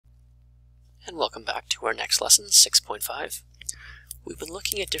and welcome back to our next lesson, 6.5. We've been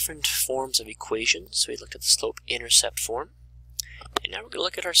looking at different forms of equations. So we looked at the slope-intercept form, and now we're going to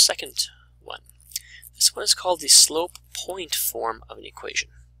look at our second one. This one is called the slope-point form of an equation.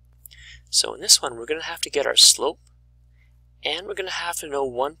 So in this one, we're going to have to get our slope, and we're going to have to know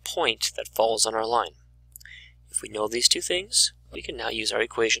one point that falls on our line. If we know these two things, we can now use our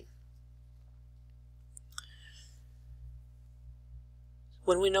equation.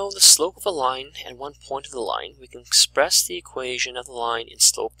 When we know the slope of a line and one point of the line, we can express the equation of the line in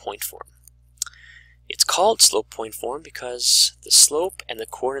slope-point form. It's called slope-point form because the slope and the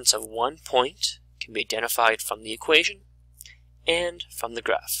coordinates of one point can be identified from the equation and from the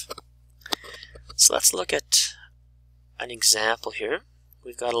graph. So let's look at an example here.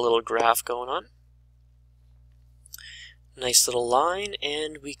 We've got a little graph going on. Nice little line,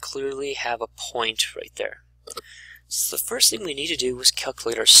 and we clearly have a point right there. So the first thing we need to do is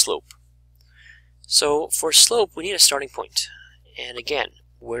calculate our slope. So for slope, we need a starting point. And again,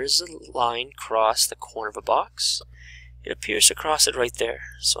 where does the line cross the corner of a box? It appears to cross it right there.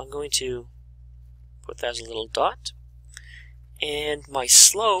 So I'm going to put that as a little dot. And my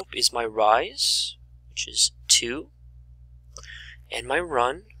slope is my rise, which is 2, and my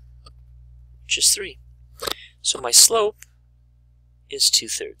run, which is 3. So my slope is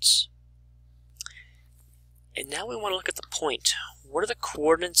 2/3. And now we want to look at the point. What are the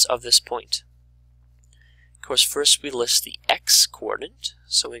coordinates of this point? Of course, first we list the x-coordinate.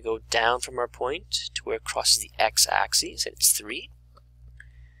 So we go down from our point to where it crosses the x-axis, and it's 3.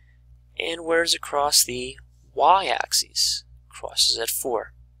 And where does it cross the y-axis? Crosses at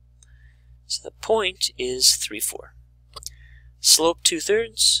 4. So the point is 3/4. Slope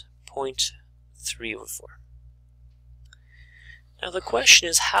 2/3, point 3/4. Now the question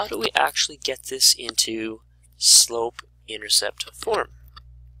is, how do we actually get this into slope-intercept form,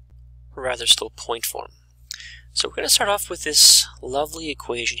 or rather slope-point form? So we're going to start off with this lovely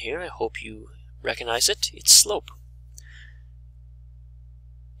equation here. I hope you recognize it. It's slope.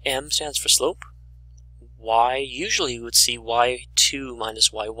 M stands for slope. Y, usually you would see y2 minus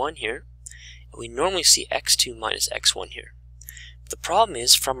y1 here, and we normally see x2 minus x1 here. The problem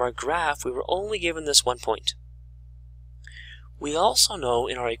is, from our graph, we were only given this one point. We also know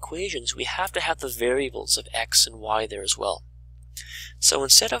in our equations we have to have the variables of x and y there as well. So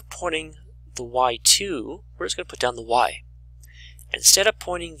instead of pointing the y2, we're just going to put down the y. And instead of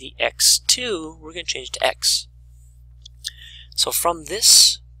pointing the x2, we're going to change to x. So from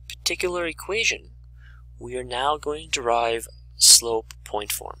this particular equation, we are now going to derive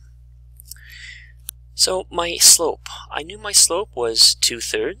slope-point form. So my slope, I knew my slope was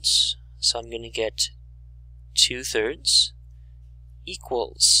 2/3, so I'm going to get 2/3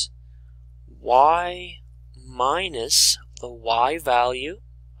 equals y minus the y value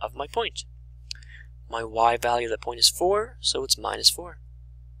of my point. My y value of the point is 4, so it's minus 4.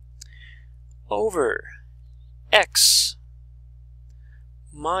 Over x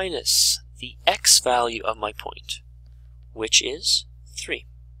minus the x value of my point, which is 3.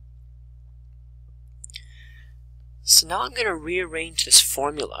 So now I'm going to rearrange this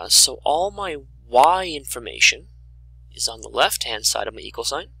formula so all my y information is on the left-hand side of my equal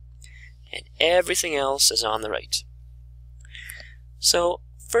sign, and everything else is on the right. So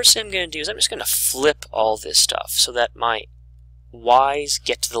first thing I'm going to do is I'm just going to flip all this stuff so that my y's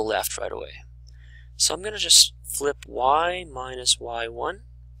get to the left right away. So I'm going to just flip y minus y1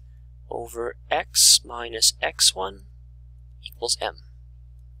 over x minus x1 equals m.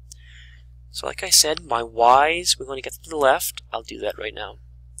 So like I said, my y's, we're going to get to the left. I'll do that right now.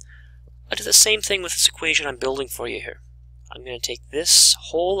 I'll do the same thing with this equation I'm building for you here. I'm going to take this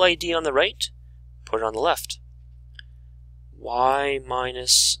whole idea on the right, put it on the left. Y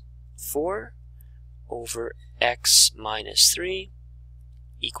minus 4 over x minus 3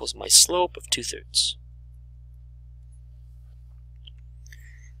 equals my slope of 2/3.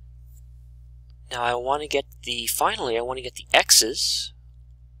 Now I want to get the, finally I want to get the x's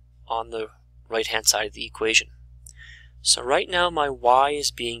on the right-hand side of the equation. So right now my y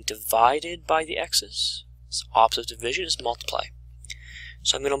is being divided by the x's. So opposite division is multiply.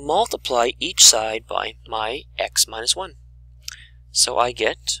 So I'm going to multiply each side by my x minus 1. So I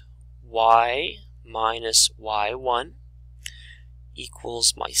get y minus y1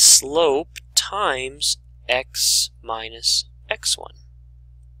 equals my slope times x minus x1.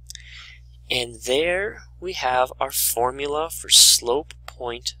 And there we have our formula for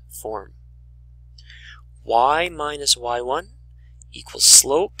slope-point form. Y minus y1 equals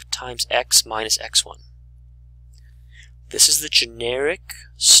slope times x minus x1. This is the generic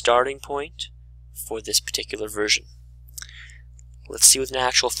starting point for this particular version. Let's see what an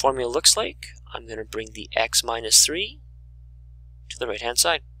actual formula looks like. I'm going to bring the x minus 3 to the right hand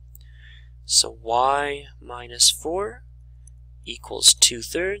side. So y minus 4 equals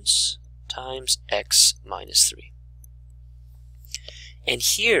 2/3 times x minus 3. And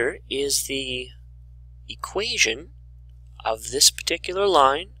here is the equation of this particular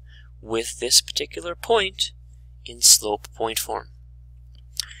line with this particular point in slope point form.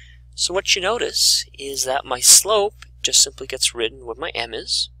 So what you notice is that my slope just simply gets written what my m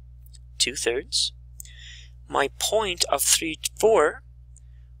is, 2/3. My point of 3, 4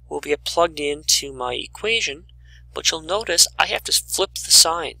 will be plugged into my equation, but you'll notice I have to flip the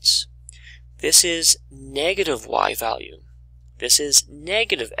signs. This is negative y value. This is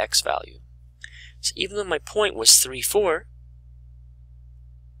negative x value. So even though my point was 3, 4,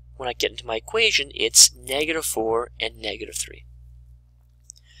 when I get into my equation, it's negative 4 and negative 3.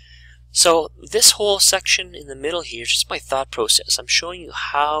 So this whole section in the middle here is just my thought process. I'm showing you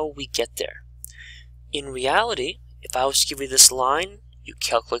how we get there. In reality, if I was to give you this line, you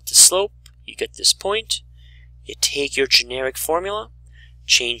calculate the slope, you get this point, you take your generic formula,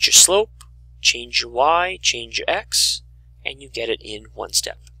 change your slope, change your y, change your x, and you get it in one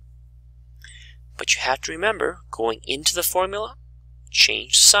step. But you have to remember, going into the formula,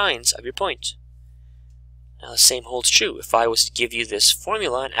 change signs of your point. Now the same holds true. If I was to give you this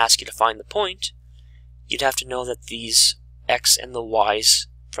formula and ask you to find the point, you'd have to know that these x and the y's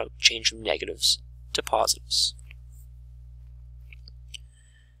change from negatives to positives.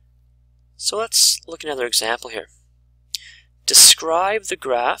 So let's look at another example here. Describe the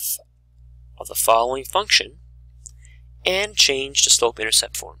graph of the following function and change to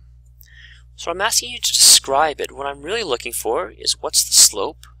slope-intercept form. So I'm asking you to describe it. What I'm really looking for is what's the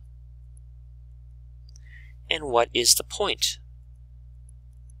slope and what is the point.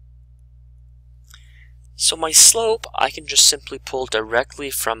 So my slope I can just simply pull directly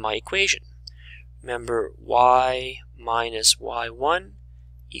from my equation. Remember, y minus y1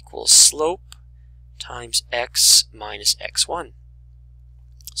 equals slope times x minus x1.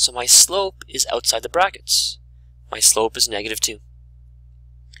 So my slope is outside the brackets. My slope is negative 2.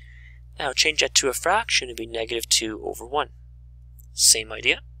 Now change that to a fraction, it would be negative 2 over 1. Same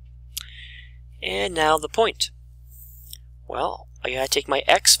idea. And now the point. Well, I gotta take my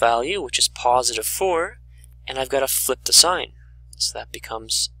x value, which is positive 4, and I've got to flip the sign. So that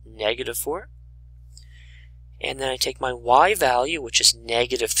becomes negative 4. And then I take my y value, which is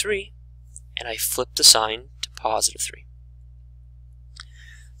negative 3, and I flip the sign to positive 3.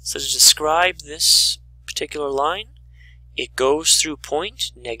 So to describe this particular line, it goes through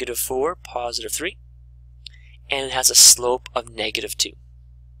point, negative 4, positive 3, and it has a slope of negative 2.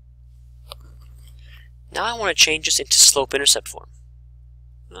 Now I want to change this into slope-intercept form.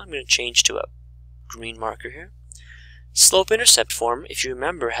 Now I'm going to change to a green marker here. Slope-intercept form, if you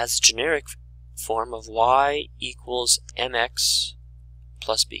remember, has a generic form of y equals mx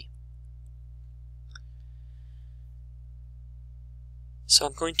plus b. So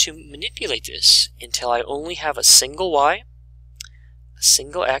I'm going to manipulate this until I only have a single y, a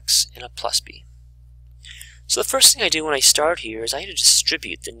single x, and a plus b. So the first thing I do when I start here is I have to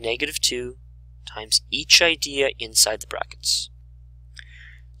distribute the negative 2 times each idea inside the brackets.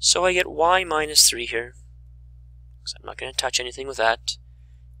 So I get y minus 3 here, because I'm not going to touch anything with that,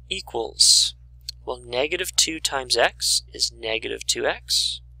 equals, well, negative 2 times x is negative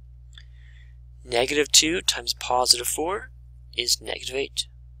 2x. Negative 2 times positive 4 is negative 8.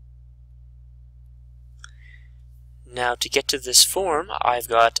 Now to get to this form, I've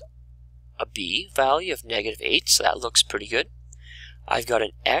got a b value of negative 8, so that looks pretty good. I've got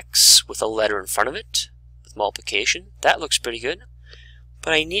an x with a letter in front of it, with multiplication. That looks pretty good.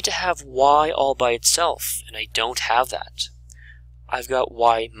 But I need to have y all by itself, and I don't have that. I've got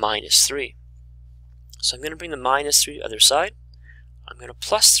y minus 3. So I'm going to bring the minus 3 to the other side. I'm going to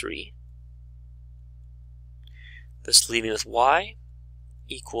plus 3. This leaves me with y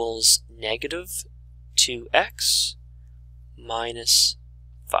equals negative 2x minus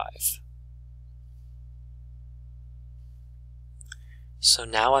 5. So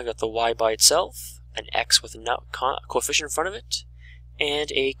now I've got the y by itself, an x with a coefficient in front of it,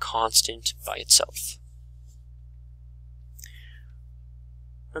 and a constant by itself.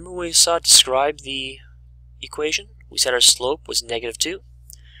 Remember when we saw describe the equation? We said our slope was negative 2.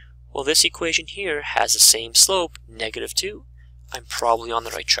 Well, this equation here has the same slope, negative 2. I'm probably on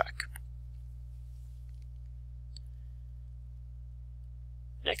the right track.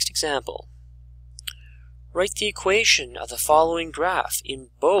 Next example. Write the equation of the following graph in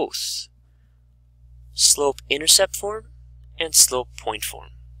both slope-intercept form and slope point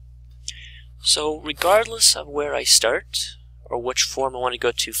form. So regardless of where I start, or which form I want to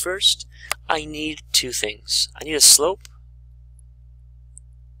go to first, I need two things. I need a slope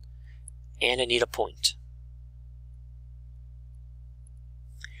and I need a point.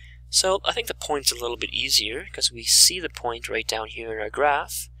 So I think the point's a little bit easier because we see the point right down here in our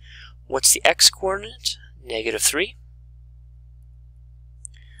graph. What's the x-coordinate? -3.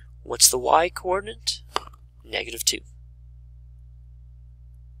 What's the y-coordinate? -2.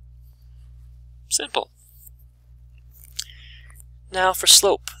 Simple. Now for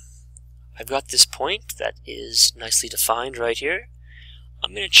slope. I've got this point that is nicely defined right here.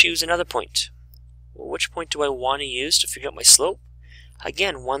 I'm going to choose another point. Well, which point do I want to use to figure out my slope?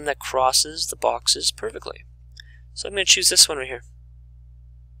 Again, one that crosses the boxes perfectly. So I'm going to choose this one right here.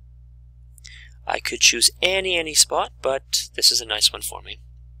 I could choose any spot, but this is a nice one for me.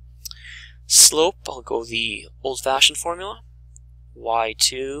 Slope, I'll go the old-fashioned formula.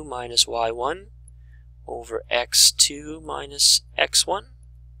 y2 minus y1 over x2 minus x1.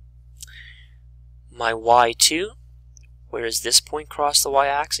 My y2, where does this point cross the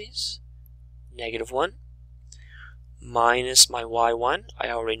y-axis? -1. Minus my y1, I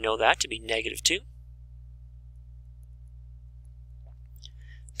already know that to be -2.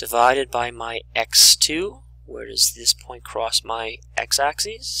 Divided by my x2, where does this point cross my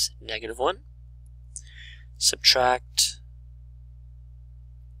x-axis? -1. Subtract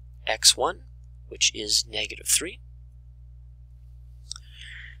x1, which is -3.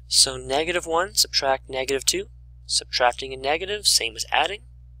 So -1 subtract -2. Subtracting a negative, same as adding.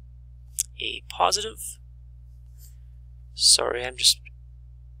 A positive. Sorry, I'm just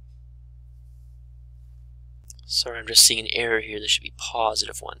seeing an error here. There should be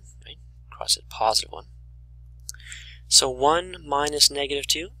 +1, right? Cross it, +1. So 1 minus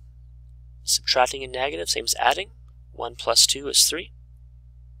 -2. Subtracting a negative, same as adding. 1 plus 2 is 3.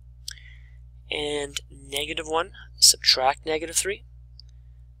 And -1, subtract -3.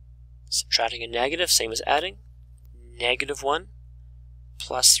 Subtracting a negative, same as adding. -1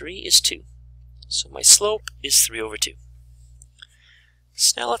 plus 3 is 2. So my slope is 3/2.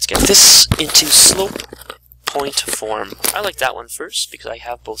 So now let's get this into slope point form. I like that one first because I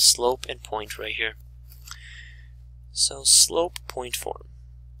have both slope and point right here. So slope point form.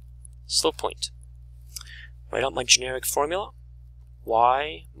 Slope point. Write out my generic formula.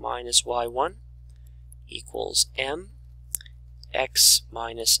 Y minus y1 equals m x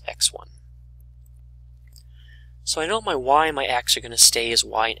minus x1. So I know my y and my x are going to stay as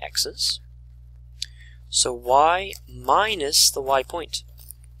y and x's. So y minus the y point.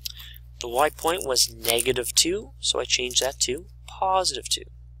 The y point was -2, so I changed that to +2.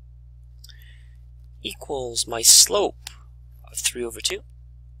 Equals my slope of 3/2.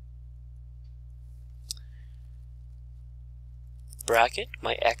 Bracket,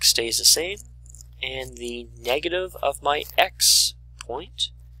 my x stays the same, and the negative of my x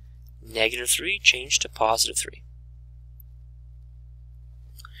point, -3, changed to +3.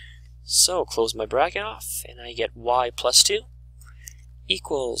 So close my bracket off, and I get y plus 2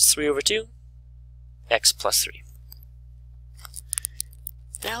 equals 3/2, x plus 3.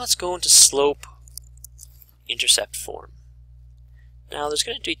 Now let's go into slope-intercept form. Now there's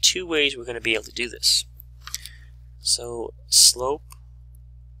going to be two ways we're going to be able to do this. So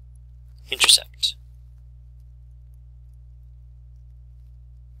slope-intercept.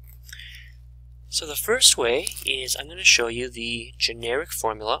 So the first way is I'm going to show you the generic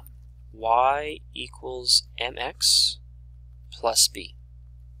formula y equals mx plus b.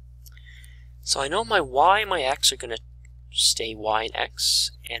 So I know my y and my x are going to stay y and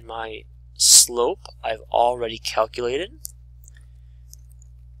x, and my slope I've already calculated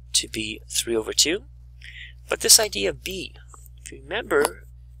to be 3/2. But this idea of b, if you remember,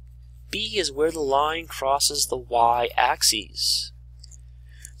 b is where the line crosses the y-axis.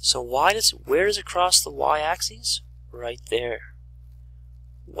 So where does it cross the y-axis? Right there.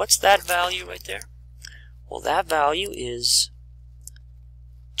 What's that value right there? Well, that value is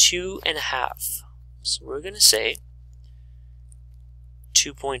 2.5. So we're going to say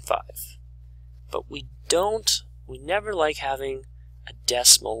 2.5. But we never like having a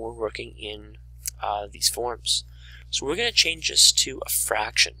decimal when we're working in these forms. So we're going to change this to a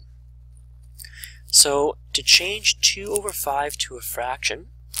fraction. So to change 2/5 to a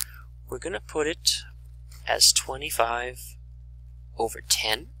fraction, we're going to put it as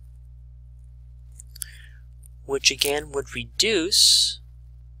 25/10, which again would reduce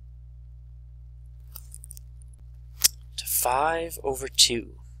to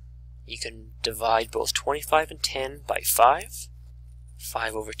 5/2. You can divide both 25 and 10 by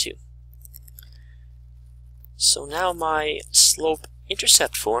 5/2. So now my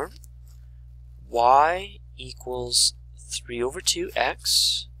slope-intercept form, y equals 3 over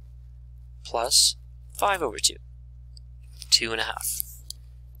 2x plus 5 over 2, 2.5.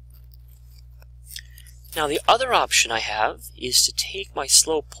 Now the other option I have is to take my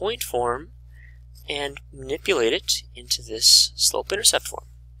slope point form and manipulate it into this slope-intercept form.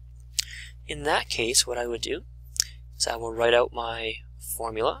 In that case, what I would do is I will write out my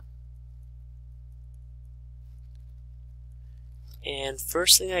formula. And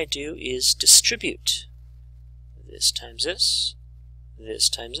first thing I do is distribute this times this, this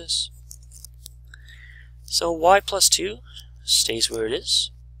times this. So y plus 2 stays where it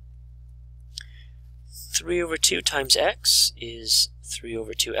is. 3 over 2 times x is 3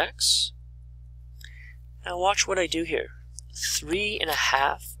 over 2x. Now watch what I do here.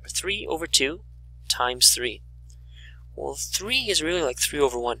 3.5, or 3 over 2 times 3. Well, 3 is really like 3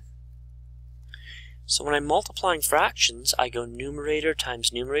 over 1. So when I'm multiplying fractions, I go numerator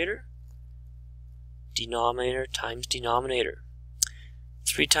times numerator, denominator times denominator.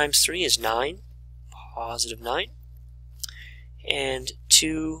 3 times 3 is 9, positive 9. And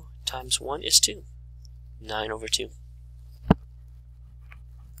 2 times 1 is 2, 9 over 2.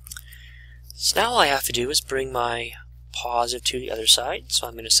 So now all I have to do is bring my positive to the other side. So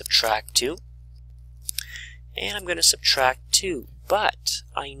I'm going to subtract 2. And I'm going to subtract 2. But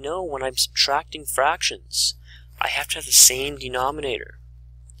I know when I'm subtracting fractions, I have to have the same denominator.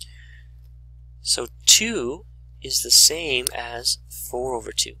 So 2 is the same as 4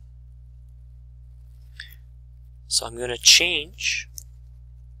 over 2. So I'm going to change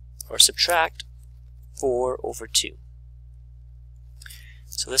or subtract 4 over 2.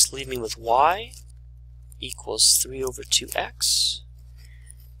 So this leaves me with y equals 3 over 2x,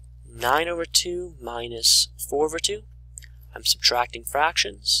 9 over 2 minus 4 over 2. I'm subtracting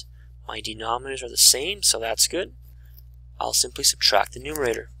fractions. My denominators are the same, so that's good. I'll simply subtract the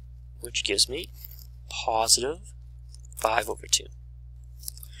numerator, which gives me positive 5 over 2.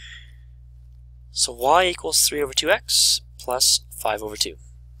 So y equals 3 over 2x plus 5 over 2.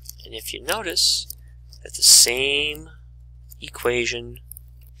 And if you notice, that's the same equation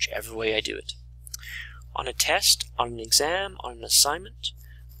whichever way I do it. On a test, on an exam, on an assignment,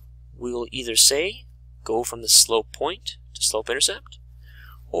 we will either say go from the slope point to slope-intercept,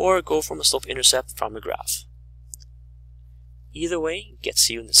 or go from a slope-intercept from a graph. Either way gets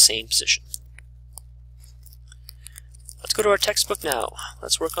you in the same position. Let's go to our textbook now.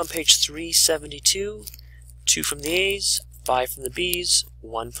 Let's work on page 372, 2 from the A's, 5 from the B's,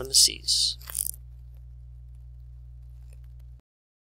 1 from the C's.